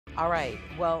All right.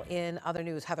 Well, in other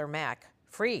news, Heather Mack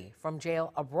free from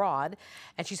jail abroad,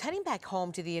 and she's heading back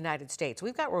home to the United States.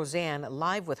 We've got Roseanne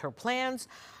live with her plans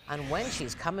on when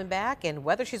she's coming back and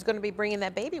whether she's going to be bringing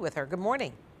that baby with her. Good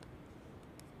morning.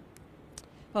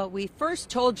 Well, we first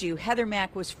told you Heather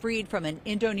Mack was freed from an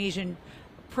Indonesian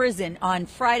prison on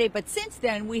Friday, but since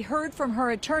then we heard from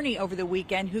her attorney over the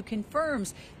weekend who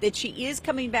confirms that she is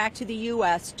coming back to the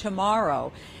U.S.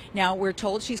 tomorrow. Now, we're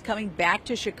told she's coming back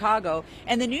to Chicago,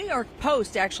 and the New York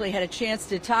Post actually had a chance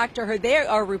to talk to her. They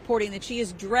are reporting that she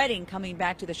is dreading coming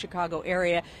back to the Chicago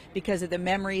area because of the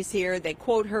memories here. They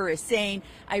quote her as saying,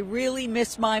 "I really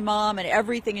miss my mom, and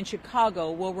everything in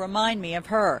Chicago will remind me of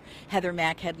her." Heather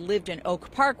Mack had lived in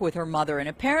Oak Park with her mother and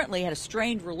apparently had a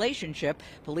strained relationship.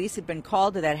 Police had been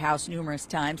called to that house numerous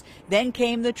times. Then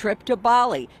came the trip to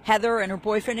Bali. Heather and her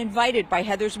boyfriend invited by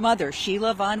Heather's mother,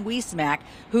 Sheila von Wiesmack,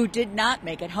 who did not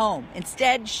make it home.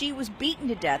 Instead, she was beaten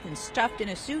to death and stuffed in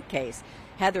a suitcase.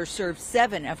 Heather served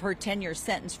 7 of her 10-year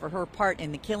sentence for her part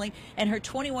in the killing, and her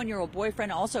 21-year-old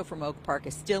boyfriend, also from Oak Park,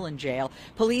 is still in jail.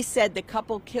 Police said the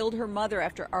couple killed her mother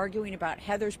after arguing about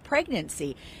Heather's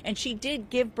pregnancy, and she did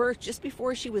give birth just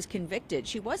before she was convicted.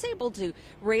 She was able to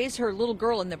raise her little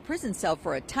girl in the prison cell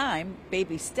for a time,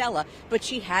 baby Stella, but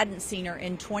she hadn't seen her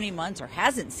in 20 months, or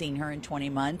hasn't seen her in 20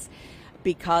 months.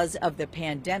 Because of the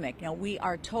pandemic. Now, we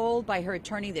are told by her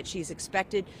attorney that she's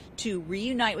expected to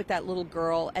reunite with that little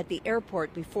girl at the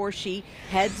airport before she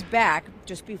heads back,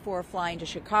 just before flying to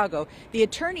Chicago. The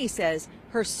attorney says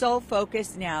her sole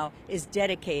focus now is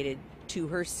dedicated to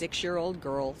her 6-year-old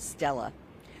girl, Stella.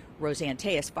 Roseanne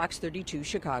Tellez, Fox 32,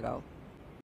 Chicago.